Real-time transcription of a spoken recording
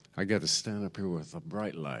I got to stand up here with the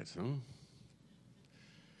bright lights, huh?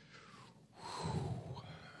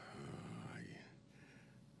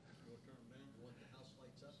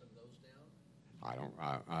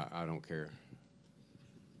 I don't care.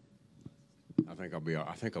 I think I'll be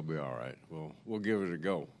all right. We'll give it a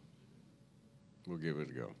go. We'll give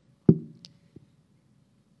it a go.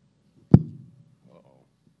 Uh-oh.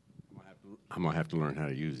 I'm gonna have to learn how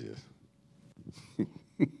to use this.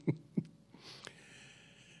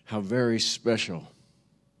 How very special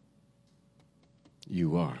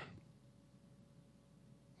you are.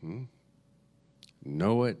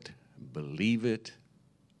 Know it, believe it,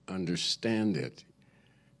 understand it.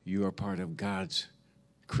 You are part of God's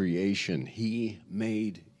creation. He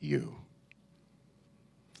made you.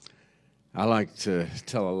 I like to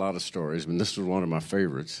tell a lot of stories, but this was one of my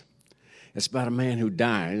favorites. It's about a man who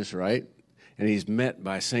dies, right? And he's met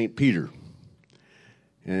by St. Peter.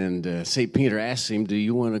 And St. Peter asks him, do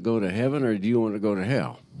you want to go to heaven or do you want to go to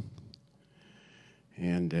hell?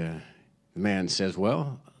 And the man says,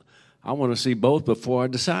 well, I want to see both before I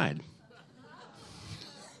decide.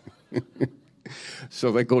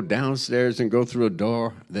 So they go downstairs and go through a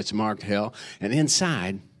door that's marked hell. And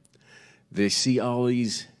inside, they see all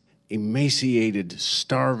these emaciated,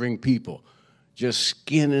 starving people, just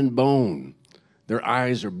skin and bone. Their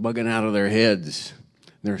eyes are bugging out of their heads.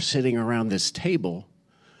 They're sitting around this table,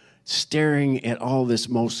 staring at all this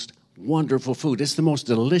most wonderful food. It's the most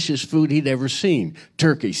delicious food he'd ever seen.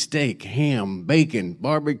 Turkey, steak, ham, bacon,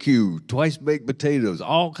 barbecue, twice-baked potatoes,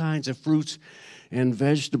 all kinds of fruits and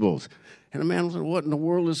vegetables. And the man said, what in the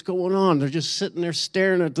world is going on? They're just sitting there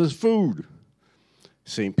staring at this food.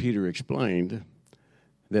 St. Peter explained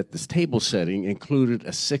that this table setting included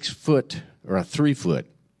a 6-foot or a 3-foot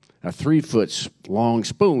long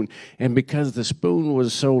spoon. And because the spoon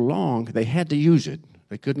was so long, they had to use it.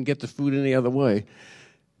 They couldn't get the food any other way.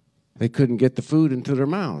 They couldn't get the food into their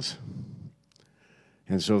mouths.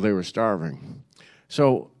 And so they were starving.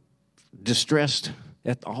 So distressed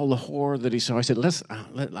at all the horror that he saw, I said,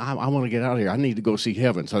 I want to get out of here. I need to go see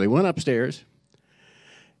heaven. So they went upstairs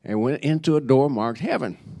and went into a door marked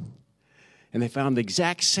heaven. And they found the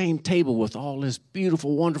exact same table with all this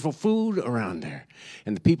beautiful, wonderful food around there.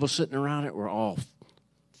 And the people sitting around it were all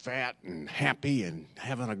fat and happy and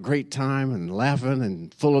having a great time and laughing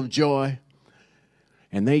and full of joy.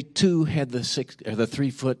 And they, too, had the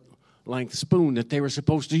 3-foot length spoon that they were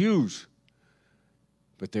supposed to use.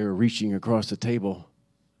 But they were reaching across the table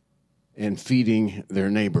and feeding their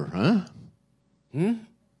neighbor, huh?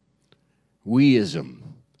 Weism.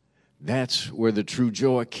 That's where the true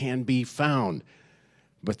joy can be found.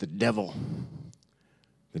 But the devil's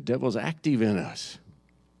active in us.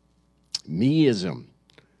 Meism.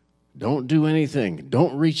 Don't do anything.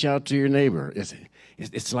 Don't reach out to your neighbor.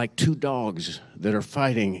 It's like two dogs that are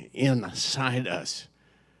fighting inside us.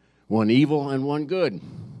 One evil and one good.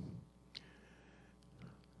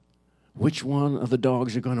 Which one of the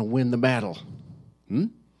dogs are going to win the battle? The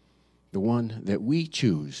one that we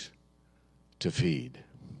choose to feed.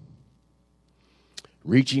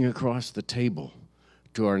 Reaching across the table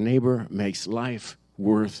to our neighbor makes life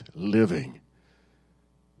worth living.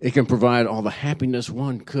 It can provide all the happiness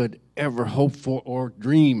one could ever hope for or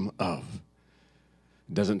dream of.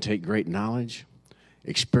 It doesn't take great knowledge,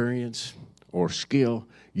 experience, or skill.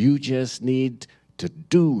 You just need to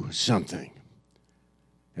do something.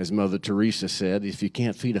 As Mother Teresa said, if you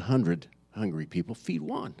can't feed 100 hungry people, feed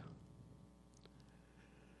one.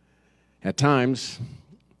 At times,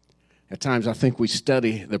 I think we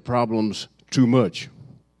study the problems too much.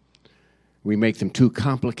 We make them too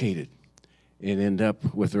complicated and end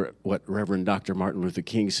up with what Reverend Dr. Martin Luther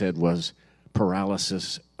King said was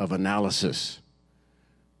paralysis of analysis.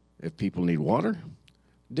 If people need water,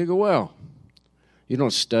 dig a well. You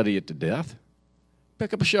don't study it to death.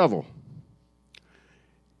 Pick up a shovel.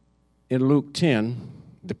 In Luke 10,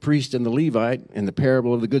 the priest and the Levite in the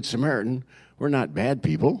parable of the Good Samaritan were not bad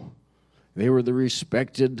people. They were the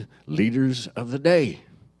respected leaders of the day.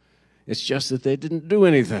 It's just that they didn't do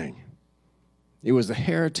anything. It was the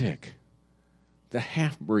heretic, the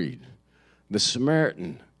half-breed, the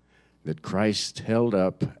Samaritan that Christ held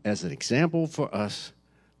up as an example for us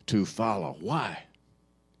to follow. Why?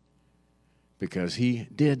 Because he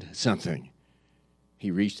did something.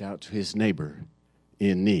 He reached out to his neighbor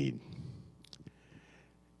in need.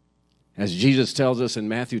 As Jesus tells us in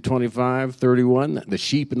Matthew 25:31, the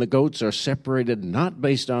sheep and the goats are separated not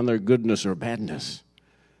based on their goodness or badness,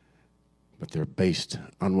 but they're based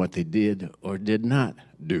on what they did or did not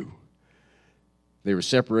do. They were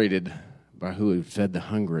separated by who had fed the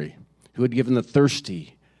hungry, who had given the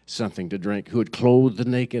thirsty something to drink, who had clothed the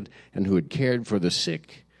naked, and who had cared for the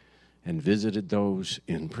sick and visited those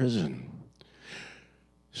in prison.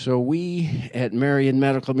 So we at Marion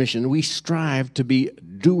Medical Mission, we strive to be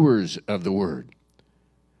doers of the word.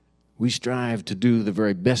 We strive to do the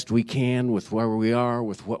very best we can with where we are,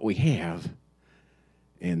 with what we have,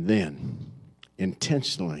 and then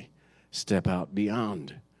intentionally step out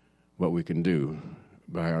beyond what we can do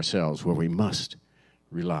by ourselves, where we must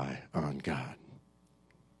rely on God.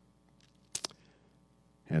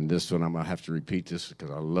 And this one, I'm going to have to repeat this because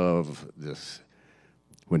I love this.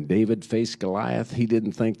 When David faced Goliath, he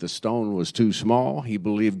didn't think the stone was too small. He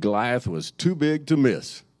believed Goliath was too big to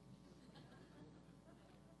miss.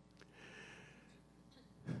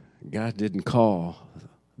 God didn't call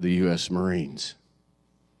the U.S. Marines.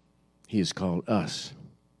 He has called us.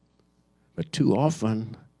 But too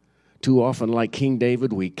often, like King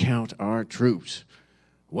David, we count our troops.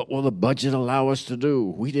 What will the budget allow us to do?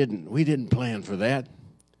 We didn't plan for that.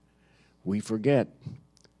 We forget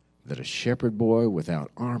that a shepherd boy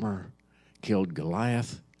without armor killed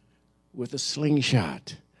Goliath with a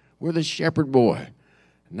slingshot. We're the shepherd boy,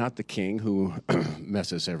 not the king who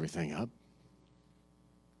messes everything up.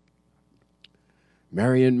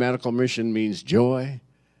 Marion Medical Mission means joy,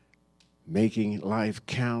 making life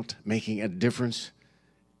count, making a difference,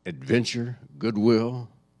 adventure, goodwill.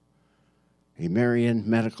 A Marion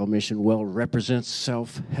Medical Mission well represents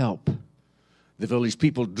self-help. The village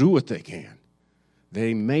people do what they can.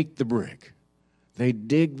 They make the brick. They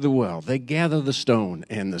dig the well. They gather the stone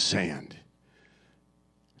and the sand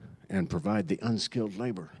and provide the unskilled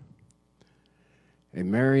labor. A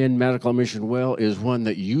Marion Medical Mission well is one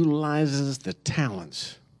that utilizes the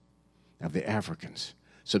talents of the Africans,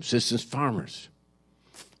 subsistence farmers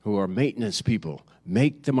who are maintenance people,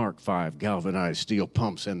 make the Mark V galvanized steel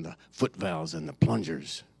pumps and the foot valves and the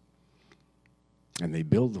plungers, and they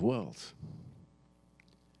build the wells.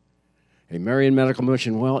 A Marion Medical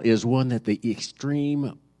Mission well is one that the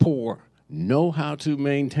extreme poor know how to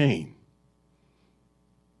maintain.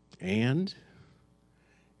 And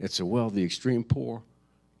it's a well the extreme poor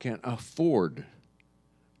can't afford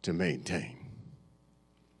to maintain.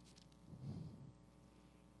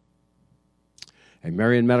 A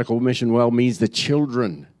Marion Medical Mission well means the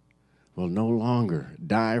children will no longer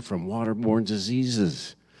die from waterborne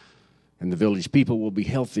diseases, and the village people will be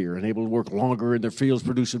healthier and able to work longer in their fields,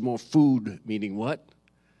 producing more food, meaning what?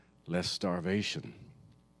 Less starvation.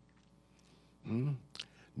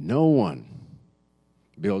 No one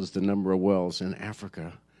builds the number of wells in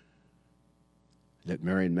Africa that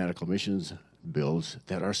Marion Medical Missions builds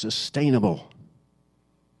that are sustainable.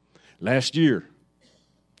 Last year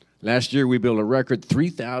we built a record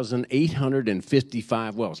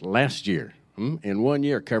 3,855 wells. Last year, in 1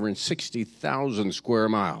 year, covering 60,000 square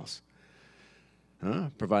miles,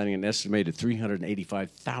 providing an estimated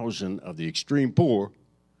 385,000 of the extreme poor,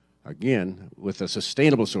 again, with a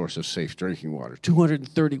sustainable source of safe drinking water.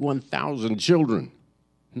 231,000 children.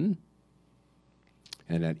 And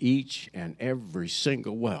at each and every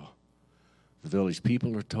single well, the village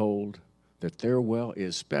people are told that their well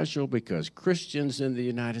is special because Christians in the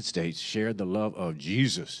United States shared the love of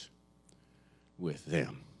Jesus with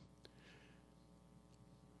them.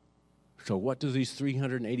 So what do these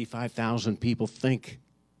 385,000 people think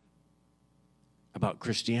about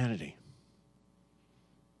Christianity?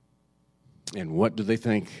 And what do they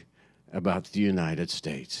think about the United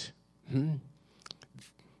States?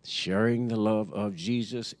 Sharing the love of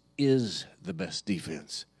Jesus is the best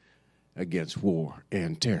defense against war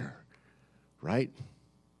and terror, right?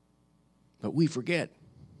 But we forget.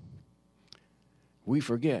 We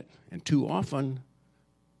forget, and too often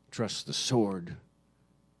trust the sword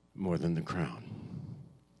more than the crown.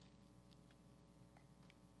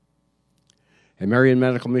 A Marion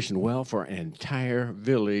Medical Mission well for an entire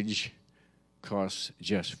village costs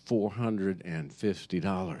just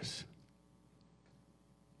 $450.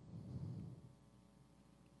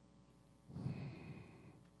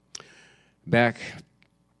 Back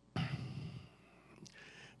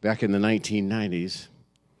in the 1990s,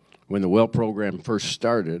 when the well program first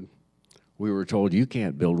started, we were told you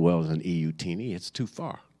can't build wells in Eutini, it's too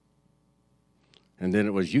far. And then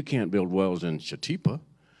it was you can't build wells in Chatipa.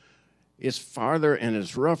 It's farther and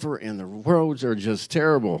it's rougher and the roads are just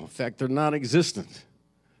terrible. In fact, they're non-existent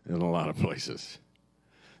in a lot of places.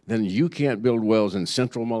 Then you can't build wells in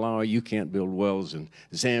central Malawi, you can't build wells in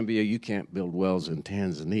Zambia, you can't build wells in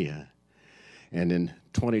Tanzania. And in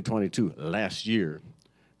 2022, last year,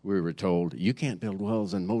 we were told you can't build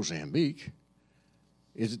wells in Mozambique.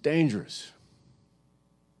 It's dangerous.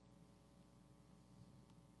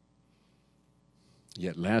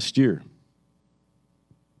 Yet last year,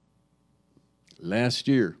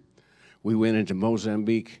 we went into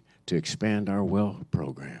Mozambique to expand our well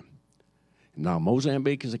program. Now,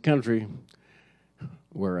 Mozambique is a country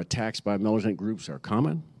where attacks by militant groups are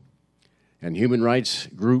common, and human rights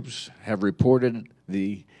groups have reported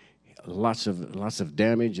lots of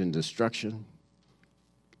damage and destruction.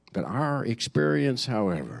 But our experience,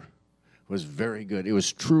 however, was very good. It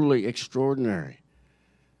was truly extraordinary.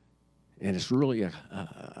 And it's really a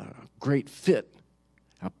great fit,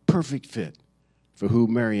 a perfect fit for who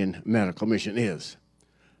Marion Medical Mission is.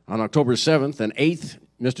 On October 7th and 8th,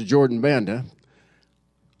 Mr. Jordan Banda,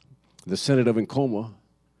 the Senate of Nkoma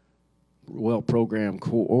Well Program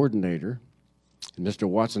Coordinator, and Mr.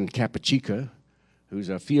 Watson Kapachika, who's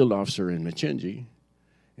a field officer in Machinji,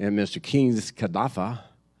 and Mr. Kings Kadafa,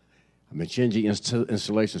 a Machinji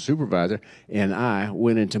installation supervisor, and I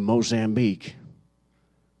went into Mozambique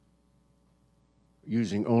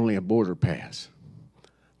using only a border pass.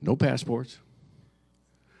 No passports,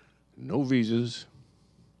 no visas,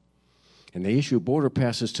 and they issue border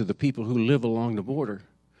passes to the people who live along the border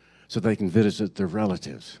so they can visit their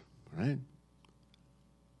relatives, right?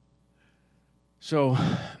 So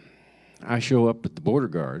I show up at the border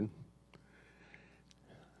guard,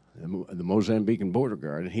 the Mozambican border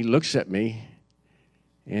guard, and he looks at me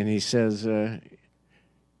and he says,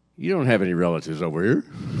 "You don't have any relatives over here."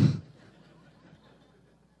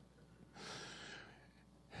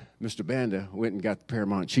 Mr. Banda went and got the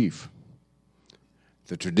paramount chief,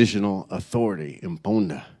 the traditional authority,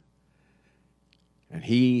 Mponda. And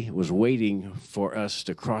he was waiting for us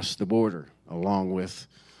to cross the border, along with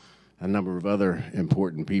a number of other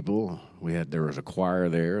important people. There was a choir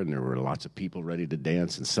there, and there were lots of people ready to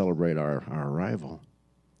dance and celebrate our arrival.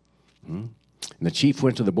 And the chief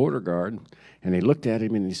went to the border guard, and he looked at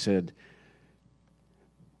him and he said,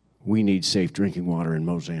 "We need safe drinking water in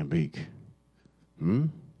Mozambique.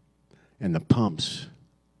 And the pumps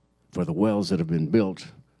for the wells that have been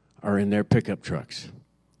built are in their pickup trucks."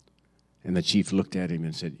 And the chief looked at him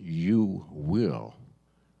and said, "You will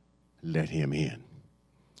let him in,"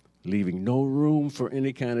 leaving no room for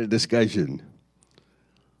any kind of discussion.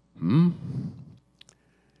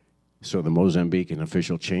 So the Mozambican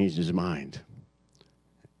official changed his mind.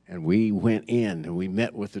 And we went in and we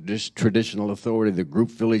met with the traditional authority, the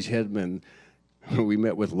group village headmen. We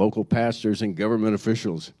met with local pastors and government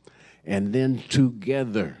officials. And then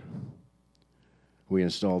together, we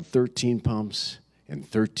installed 13 pumps and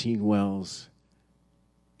 13 wells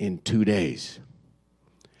in 2 days.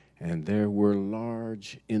 And there were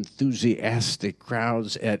large, enthusiastic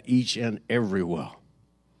crowds at each and every well.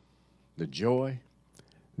 The joy,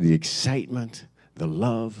 the excitement, the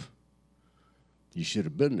love. You should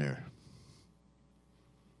have been there.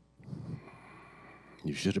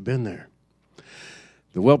 You should have been there.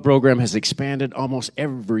 The well program has expanded almost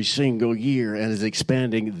every single year and is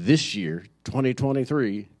expanding this year,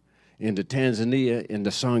 2023, into Tanzania, in the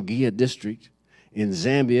Songea district, in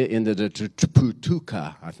Zambia, into the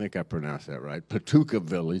Patuka, I think I pronounced that right, Patuka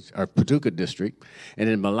village, or Patuka district, and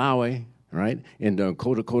in Malawi, right, in the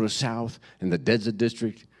Kota South, in the Dedza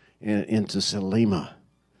district, and into Salima.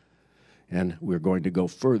 And we're going to go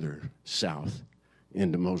further south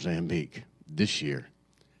into Mozambique this year.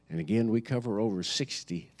 And again, we cover over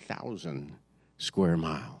 60,000 square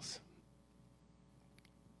miles.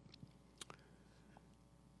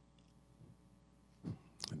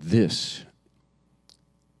 This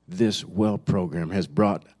well program has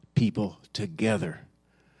brought people together.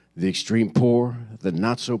 The extreme poor, the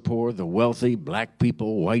not so poor, the wealthy, black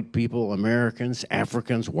people, white people, Americans,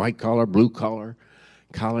 Africans, white collar, blue collar,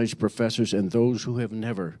 college professors, and those who have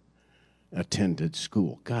never attended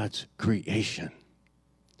school. God's creation.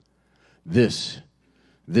 This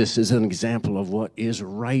is an example of what is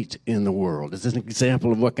right in the world. It's an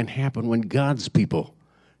example of what can happen when God's people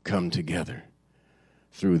come together.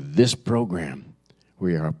 Through this program,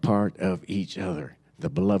 we are a part of each other,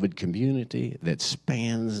 the beloved community that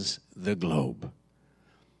spans the globe.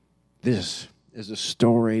 This is a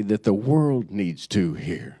story that the world needs to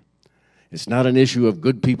hear. It's not an issue of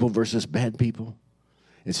good people versus bad people.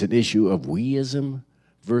 It's an issue of weism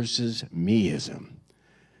versus meism.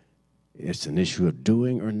 It's an issue of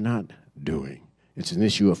doing or not doing. It's an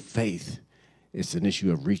issue of faith. It's an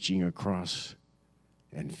issue of reaching across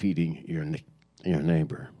and feeding your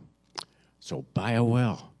neighbor. So buy a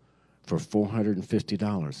well for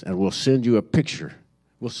 $450, and we'll send you a picture.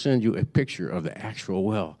 We'll send you a picture of the actual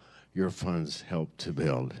well your funds helped to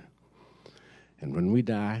build. And when we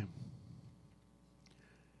die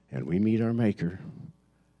and we meet our Maker,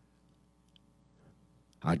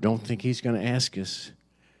 I don't think he's going to ask us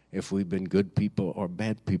if we've been good people or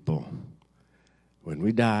bad people. When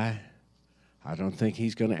we die, I don't think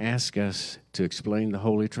he's going to ask us to explain the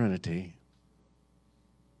Holy Trinity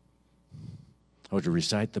or to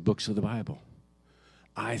recite the books of the Bible.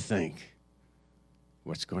 I think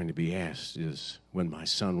what's going to be asked is, when my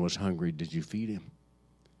son was hungry, did you feed him?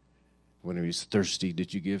 When he was thirsty,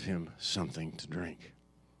 did you give him something to drink?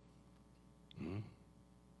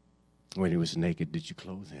 When he was naked, did you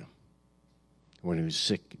clothe him? When he was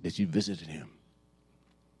sick, did you visit him?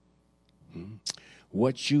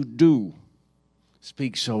 What you do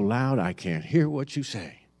speaks so loud I can't hear what you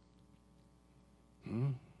say.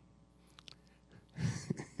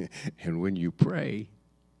 And when you pray,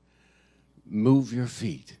 move your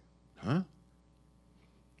feet.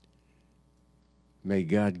 May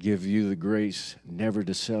God give you the grace never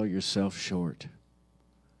to sell yourself short.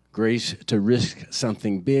 Grace to risk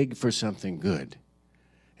something big for something good.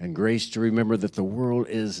 And grace to remember that the world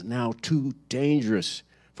is now too dangerous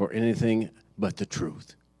for anything but the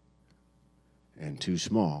truth, and too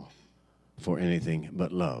small for anything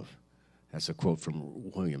but love. That's a quote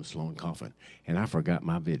from William Sloane Coffin. And I forgot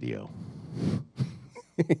my video.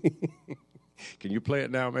 Can you play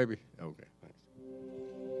it now, maybe? Okay.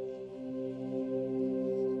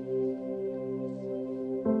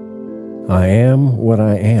 I am what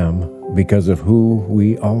I am because of who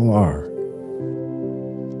we all are.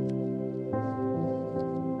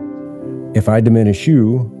 If I diminish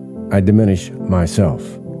you, I diminish myself.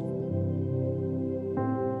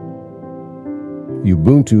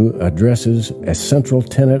 Ubuntu addresses a central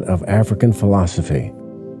tenet of African philosophy.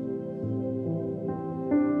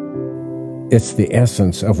 It's the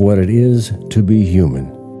essence of what it is to be human.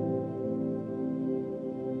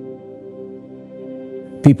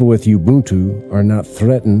 People with Ubuntu are not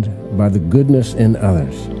threatened by the goodness in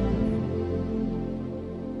others,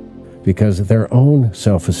 because their own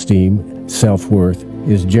self-esteem, self-worth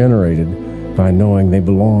is generated by knowing they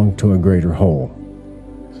belong to a greater whole.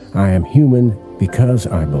 I am human because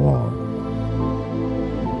I belong.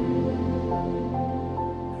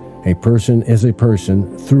 A person is a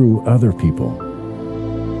person through other people.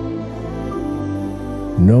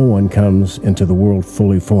 No one comes into the world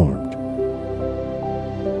fully formed.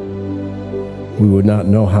 We would not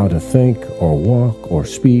know how to think or walk or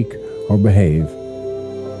speak or behave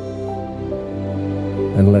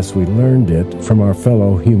unless we learned it from our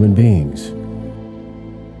fellow human beings.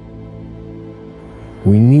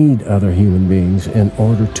 We need other human beings in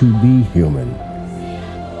order to be human.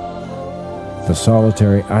 The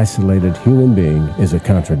solitary, isolated human being is a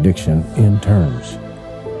contradiction in terms.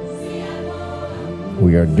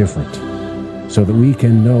 We are different so that we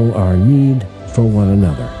can know our need for one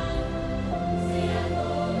another.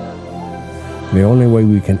 The only way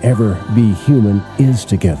we can ever be human is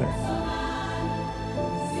together.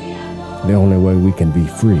 The only way we can be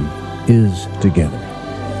free is together.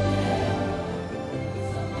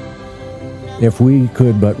 If we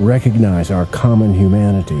could but recognize our common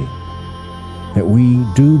humanity, that we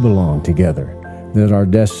do belong together, that our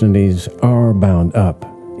destinies are bound up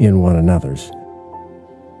in one another's,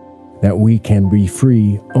 that we can be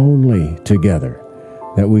free only together,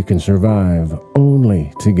 that we can survive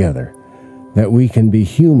only together, that we can be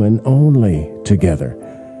human only together,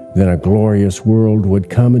 then a glorious world would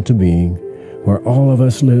come into being where all of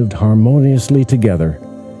us lived harmoniously together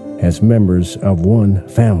as members of one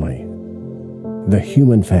family, the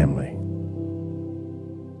human family.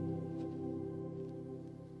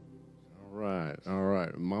 All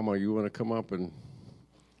right. Mama, you want to come up and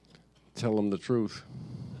tell them the truth?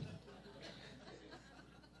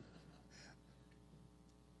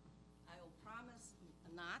 I will promise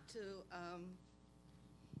not to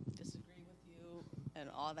disagree with you and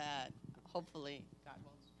all that. Hopefully, God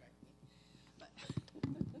won't strike me. But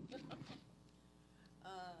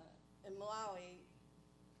in Malawi,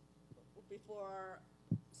 before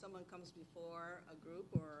someone comes before a group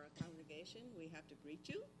or a congregation, we have to greet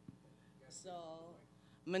you. So,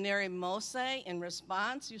 Maneri Mose, in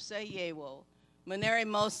response, you say Yewo. Maneri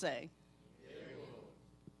Mose.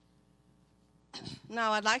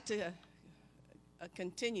 Now, I'd like to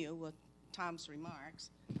continue with Tom's remarks.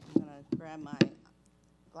 I'm going to grab my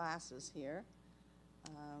glasses here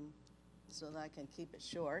so that I can keep it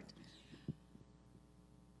short.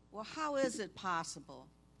 Well, how is it possible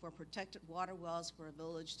for protected water wells for a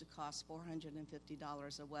village to cost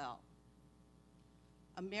 $450 a well?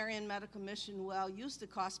 A Marion Medical Mission well used to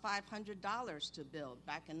cost $500 to build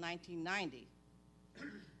back in 1990.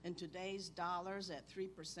 In today's dollars, at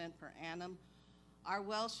 3% per annum, our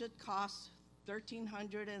well should cost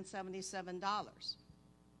 $1,377.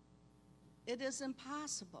 It is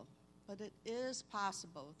impossible, but it is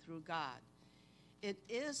possible through God. It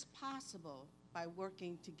is possible by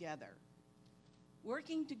working together.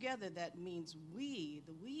 Working together, that means we,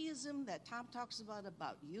 the weism that Tom talks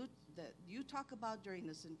about you, that you talk about during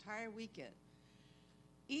this entire weekend,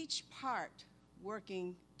 each part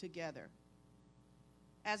working together.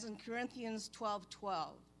 As in Corinthians 12:12,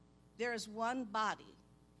 there is one body,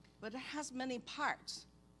 but it has many parts,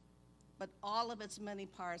 but all of its many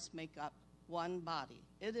parts make up one body.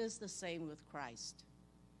 It is the same with Christ.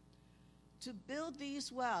 To build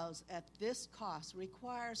these wells at this cost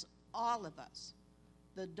requires all of us,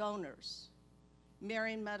 the donors,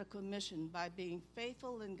 Marian Medical Mission, by being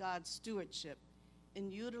faithful in God's stewardship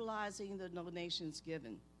in utilizing the donations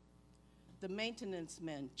given. The maintenance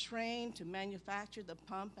men trained to manufacture the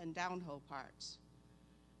pump and downhole parts.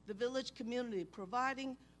 The village community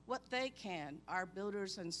providing what they can, our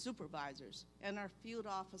builders and supervisors, and our field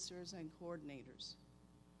officers and coordinators.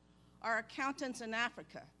 Our accountants in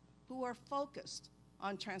Africa, who are focused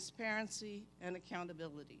on transparency and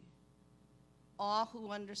accountability. All who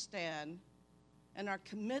understand and are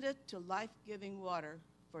committed to life-giving water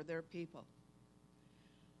for their people.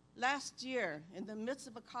 Last year, in the midst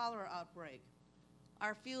of a cholera outbreak,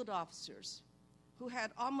 our field officers, who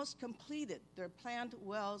had almost completed their planned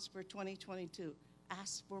wells for 2022,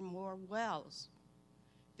 asked for more wells.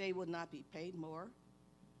 They would not be paid more,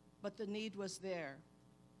 but the need was there.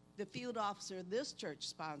 The field officer this church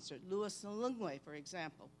sponsored, Louis Nlungwe, for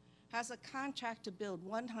example, has a contract to build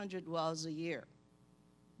 100 wells a year.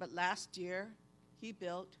 But last year, he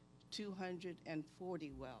built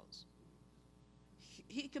 240 wells.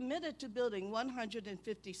 He committed to building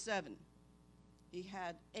 157. He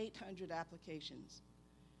had 800 applications.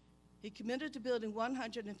 He committed to building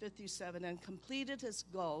 157 and completed his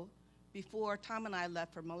goal before Tom and I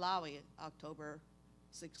left for Malawi October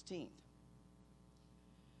 16th.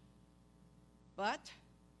 But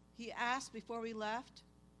he asked before we left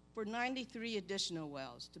for 93 additional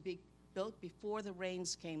wells to be built before the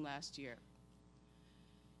rains came last year.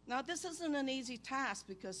 Now, this isn't an easy task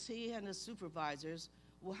because he and his supervisors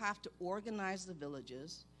will have to organize the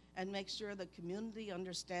villages and make sure the community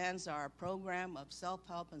understands our program of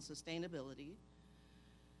self-help and sustainability.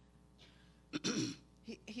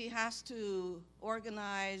 He has to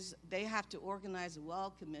organize, they have to organize a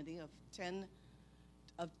well committee of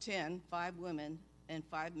 10, 5 women and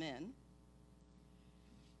 5 men.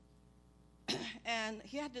 And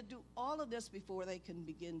he had to do all of this before they can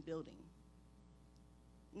begin building.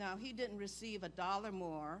 Now, he didn't receive $1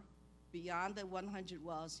 more beyond the 100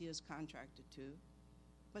 wells he is contracted to,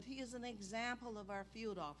 but he is an example of our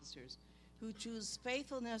field officers who choose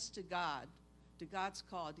faithfulness to God, to God's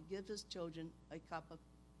call to give his children a cup of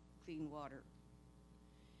clean water.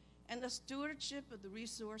 And the stewardship of the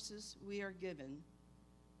resources we are given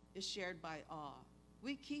is shared by all.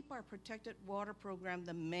 We keep our protected water program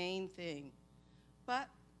the main thing, but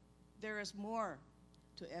there is more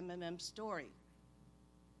to MMM's story.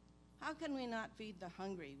 How can we not feed the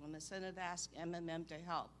hungry when the Senate asked MMM to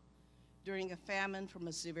help during a famine from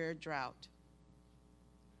a severe drought?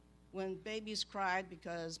 When babies cried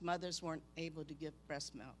because mothers weren't able to give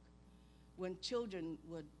breast milk? When children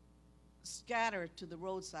would scatter to the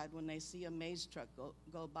roadside when they see a maize truck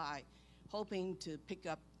go by, hoping to pick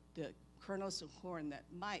up the kernels of corn that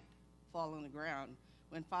might fall on the ground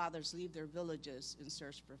when fathers leave their villages in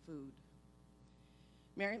search for food?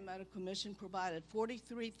 Marian Medical Mission provided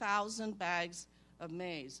 43,000 bags of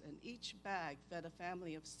maize, and each bag fed a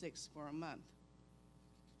family of 6 for a month.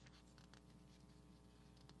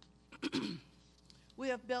 We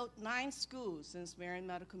have built 9 schools since Marian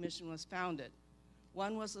Medical Mission was founded.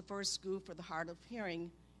 One was the first school for the hard of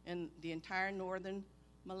hearing in the entire northern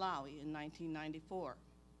Malawi in 1994.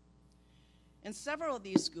 In several of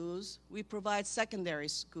these schools, we provide secondary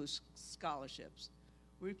school scholarships.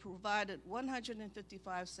 We provided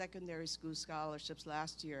 155 secondary school scholarships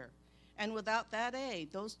last year. And without that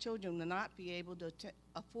aid, those children will not be able to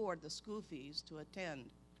afford the school fees to attend.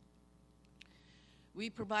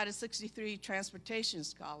 We provided 63 transportation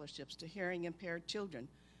scholarships to hearing impaired children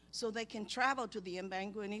so they can travel to the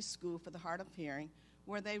Mbangweni School for the Hard of Hearing,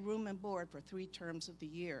 where they room and board for 3 terms of the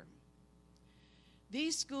year.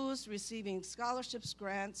 These schools receiving scholarships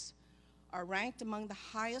grants are ranked among the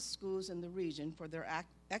highest schools in the region for their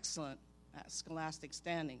excellent scholastic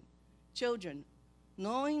standing. Children,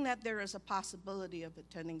 knowing that there is a possibility of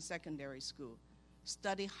attending secondary school,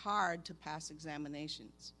 study hard to pass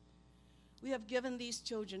examinations. We have given these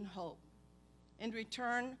children hope. In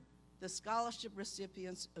return, the scholarship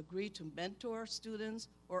recipients agree to mentor students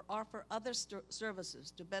or offer other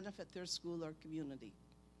services to benefit their school or community.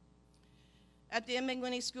 At the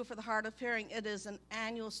Mbangweni School for the Hard of Hearing, it is an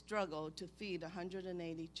annual struggle to feed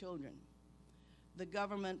 180 children. the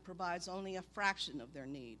government provides only a fraction of their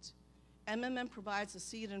needs. MMM provides the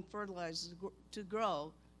seed and fertilizer to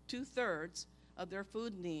grow 2/3 of their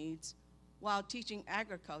food needs while teaching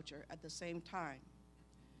agriculture at the same time.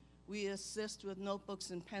 We assist with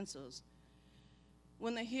notebooks and pencils.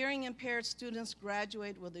 When the hearing impaired students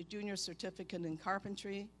graduate with a junior certificate in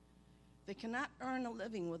carpentry, they cannot earn a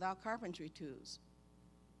living without carpentry tools.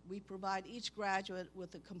 We provide each graduate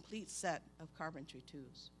with a complete set of carpentry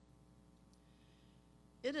tools.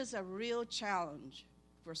 It is a real challenge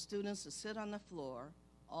for students to sit on the floor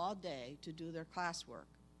all day to do their classwork.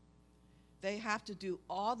 They have to do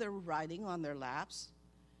all their writing on their laps.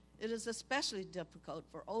 It is especially difficult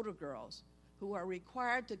for older girls who are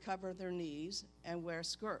required to cover their knees and wear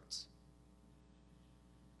skirts.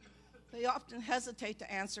 They often hesitate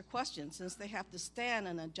to answer questions since they have to stand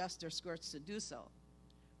and adjust their skirts to do so.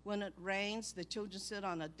 When it rains, the children sit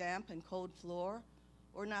on a damp and cold floor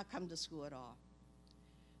or not come to school at all.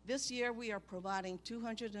 This year, we are providing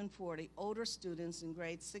 240 older students in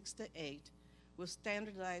grades 6 to 8 with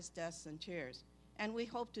standardized desks and chairs, and we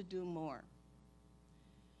hope to do more.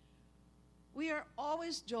 We are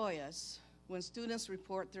always joyous when students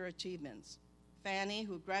report their achievements. Fanny,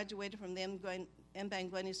 who graduated from the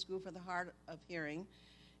Mbangweni School for the Hard of Hearing,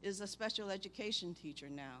 is a special education teacher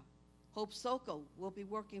now. Hope Soko will be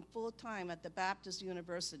working full-time at the Baptist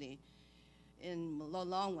University in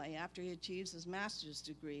Lilongwe after he achieves his master's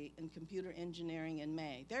degree in computer engineering in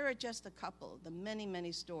May. There are just a couple of the many,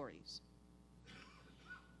 many stories.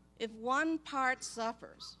 If one part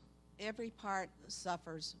suffers, every part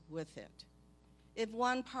suffers with it. If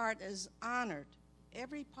one part is honored,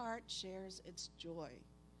 every part shares its joy.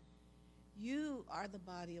 You are the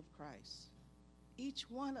body of Christ. Each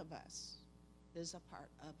one of us is a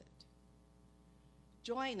part of it.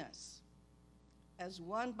 Join us as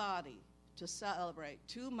one body to celebrate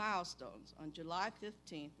 2 milestones on July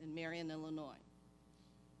 15th in Marion, Illinois.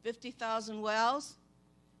 50,000 wells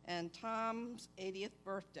and Tom's 80th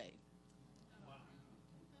birthday. Wow.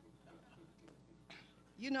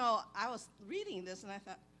 You know, I was reading this and I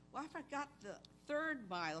thought, well, I forgot the 3rd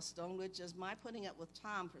milestone, which is my putting up with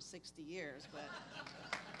Tom for 60 years, but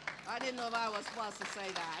I didn't know if I was supposed to say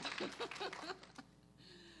that.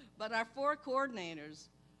 But our 4 coordinators,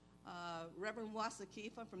 Reverend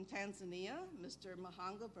Wasakifa from Tanzania, Mr.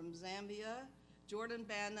 Mahanga from Zambia, Jordan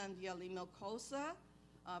Banandialimokosa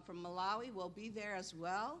from Malawi will be there as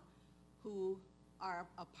well, who are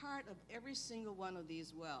a part of every single one of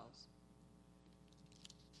these wells.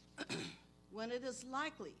 When it is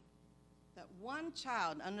likely that one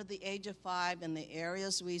child under the age of 5 in the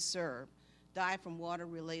areas we serve die from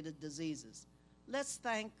water-related diseases, let's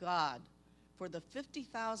thank God for the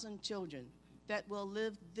 50,000 children that will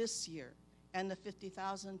live this year, and the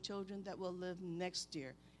 50,000 children that will live next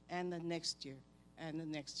year, and the next year, and the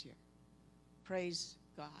next year. Praise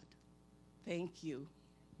God. Thank you.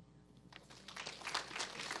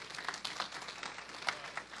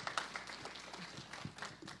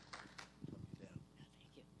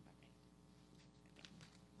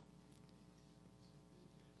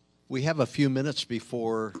 We have a few minutes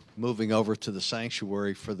before moving over to the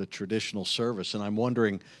sanctuary for the traditional service, and I'm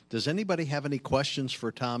wondering, does anybody have any questions for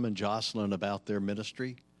Tom and Jocelyn about their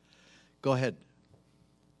ministry? Go ahead.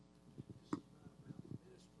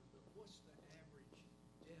 What's the average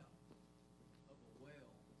depth of a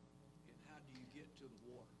well, and how do you get to the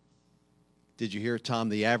water? Did you hear, Tom,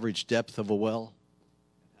 the average depth of a well?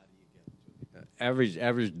 And how do you get to it?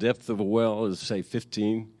 Average depth of a well is, say,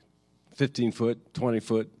 15 foot, 20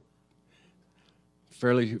 foot.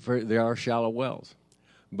 They are shallow wells,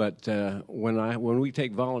 but when we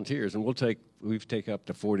take volunteers, and we take up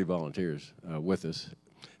to 40 volunteers with us.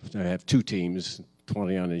 I have 2 teams,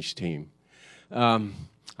 20 on each team.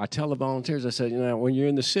 I tell the volunteers, I said, when you're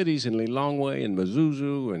in the cities in Lilongwe and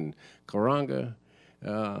Mazuzu and Karanga,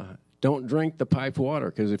 don't drink the piped water,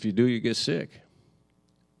 because if you do, you get sick.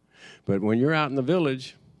 But when you're out in the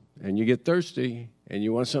village and you get thirsty and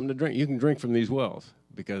you want something to drink, you can drink from these wells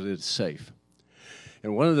because it's safe.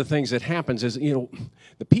 And one of the things that happens is,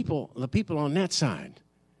 the people on that side,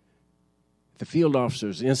 the field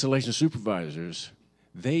officers, the installation supervisors,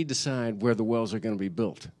 they decide where the wells are going to be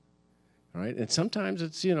built, right? And sometimes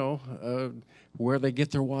it's, where they get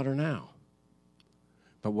their water now.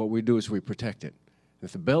 But what we do is we protect it.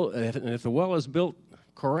 If the well is built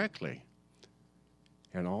correctly,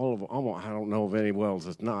 and I don't know of any wells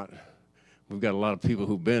that's not. We've got a lot of people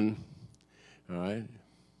who've been, all right?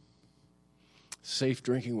 Safe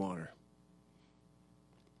drinking water.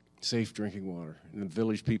 Safe drinking water. And the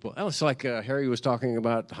village people. It's like Harry was talking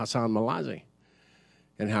about Hassan Malazi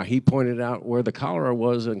and how he pointed out where the cholera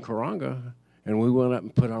was in Karanga. And we went up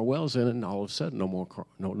and put our wells in, and all of a sudden, no more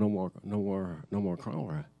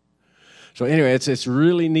cholera. So anyway, it's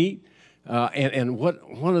really neat. And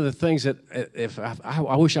one of the things that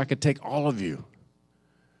I wish I could take all of you.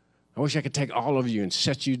 I wish I could take all of you and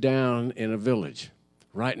set you down in a village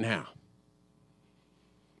right now.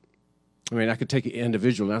 I mean, I could take you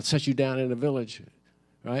individually. I'd set you down in a village,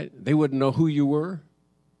 right? They wouldn't know who you were.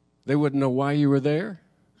 They wouldn't know why you were there.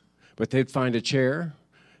 But they'd find a chair,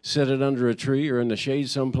 set it under a tree or in the shade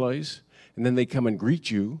someplace, and then they'd come and greet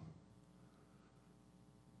you.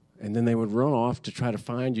 And then they would run off to try to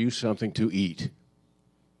find you something to eat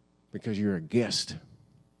because you're a guest.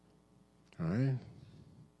 All right?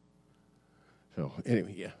 So,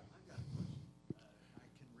 anyway, yeah.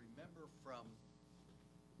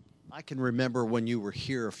 I can remember when you were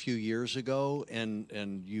here a few years ago,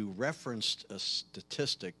 and you referenced a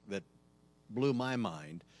statistic that blew my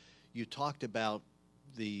mind. You talked about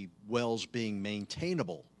the wells being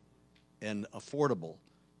maintainable and affordable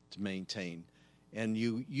to maintain. And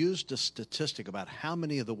you used a statistic about how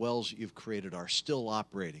many of the wells you've created are still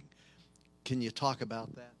operating. Can you talk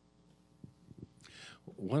about that?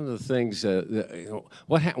 One of the things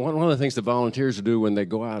one of the things the volunteers do when they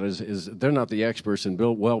go out is they're not the experts in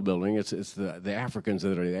well building. It's the Africans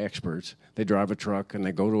that are the experts. They drive a truck and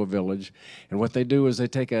they go to a village, and what they do is they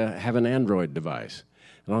have an Android device,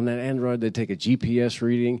 and on that Android they take a GPS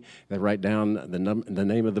reading. They write down the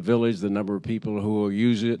name of the village, the number of people who will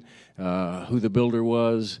use it, who the builder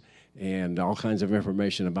was, and all kinds of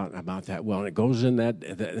information about that well. And it goes in that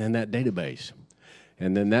database.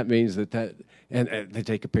 And then that means that and they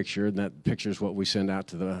take a picture, and that picture is what we send out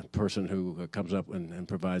to the person who comes up and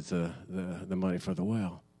provides the money for the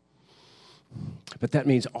well. But that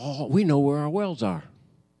means we know where our wells are.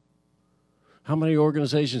 How many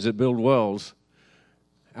organizations that build wells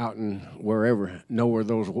out in wherever know where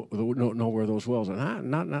those wells are?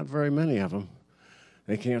 Not very many of them.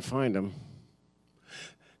 They can't find them.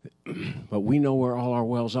 But we know where all our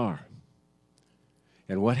wells are.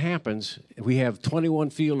 And what happens, we have 21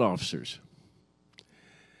 field officers,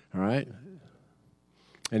 all right?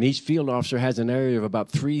 And each field officer has an area of about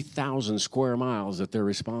 3,000 square miles that they're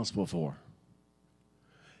responsible for.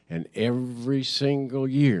 And every single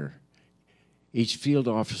year, each field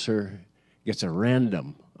officer gets a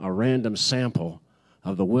random sample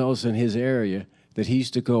of the wells in his area that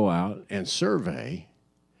he's to go out and survey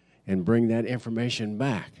and bring that information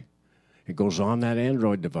back. It goes on that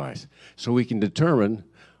Android device. So we can determine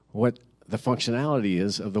what the functionality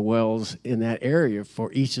is of the wells in that area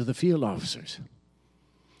for each of the field officers.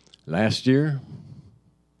 Last year,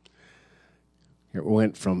 it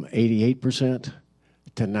went from 88%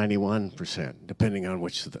 to 91%, depending on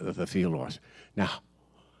which the field was. Now,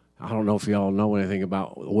 I don't know if you all know anything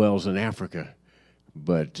about wells in Africa,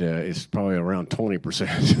 but it's probably around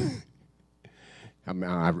 20%. I mean,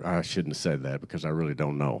 I shouldn't have said that because I really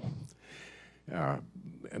don't know.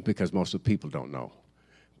 Because most of the people don't know.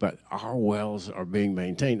 But our wells are being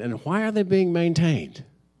maintained. And why are they being maintained?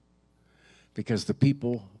 Because the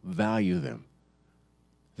people value them.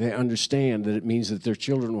 They understand that it means that their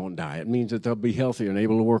children won't die. It means that they'll be healthier and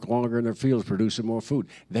able to work longer in their fields, producing more food.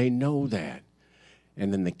 They know that.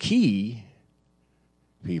 And then the key,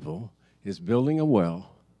 people, is building a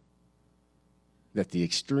well that the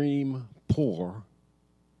extreme poor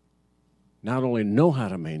not only know how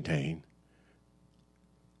to maintain,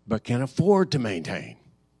 but can afford to maintain.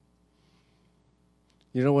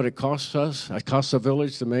 You know what it costs us? It costs a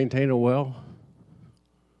village to maintain a well?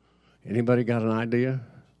 Anybody got an idea?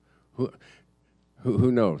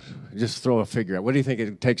 Who knows? Just throw a figure out. What do you think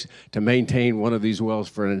it takes to maintain one of these wells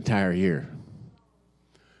for an entire year?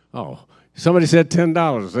 Oh, somebody said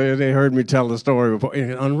 $10. They heard me tell the story before.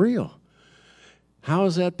 Unreal. How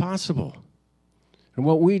is that possible? And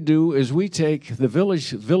what we do is we take the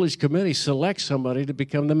village committee selects somebody to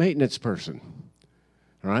become the maintenance person,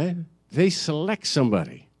 right? They select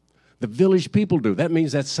somebody. The village people do. That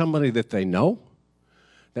means that's somebody that they know.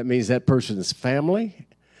 That means that person's family.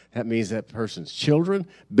 That means that person's children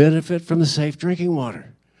benefit from the safe drinking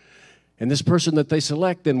water. And this person that they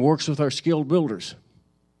select then works with our skilled builders.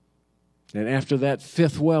 And after that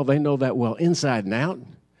fifth well, they know that well inside and out.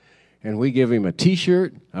 And we give him a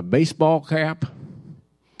T-shirt, a baseball cap,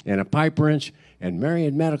 and a pipe wrench, and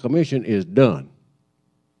Marion Medical Mission is done.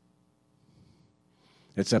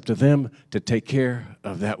 It's up to them to take care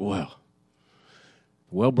of that well.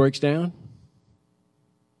 The well breaks down.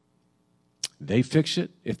 They fix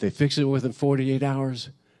it. If they fix it within 48 hours,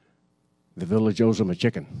 the village owes them a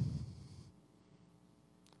chicken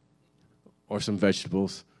or some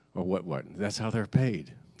vegetables or what. That's how they're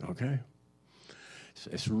paid, okay?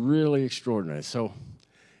 It's really extraordinary. So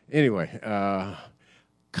anyway,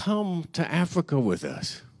 come to Africa with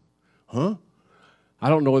us. Huh? I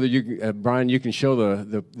don't know whether you can, Brian, you can show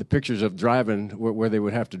the pictures of driving where they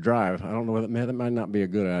would have to drive. I don't know whether, man, that might not be a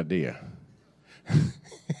good idea.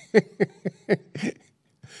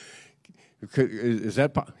 Is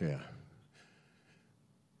that, yeah.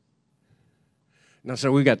 Now,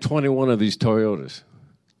 so we got 21 of these Toyotas.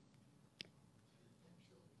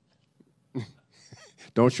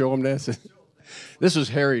 Don't show them this? This was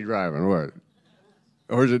Harry driving, what?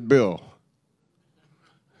 Or is it Bill?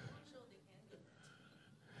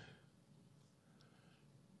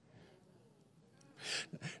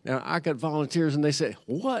 Now, I got volunteers, and they say,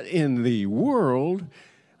 what in the world?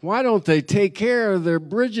 Why don't they take care of their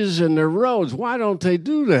bridges and their roads? Why don't they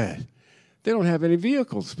do that? They don't have any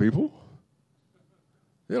vehicles, people.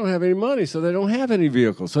 They don't have any money, so they don't have any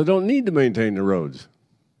vehicles, so they don't need to maintain the roads.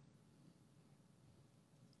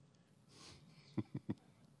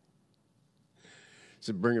 Is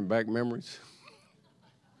it bringing back memories?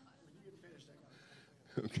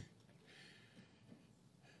 Okay.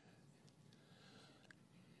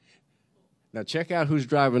 Now check out who's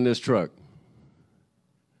driving this truck.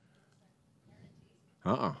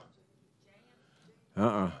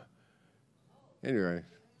 Anyway,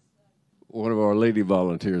 one of our lady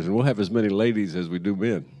volunteers, and we'll have as many ladies as we do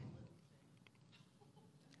men.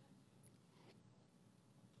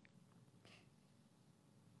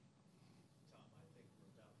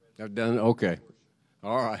 I've done okay.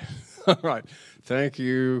 All right, all right. Thank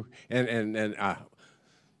you, and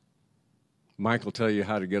Mike will tell you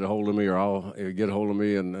how to get a hold of me, or I'll get a hold of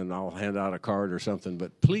me, and I'll hand out a card or something.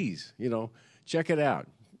 But please, check it out.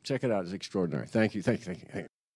 Check it out. It's extraordinary. Thank you. Thank you. Thank you. Thank you.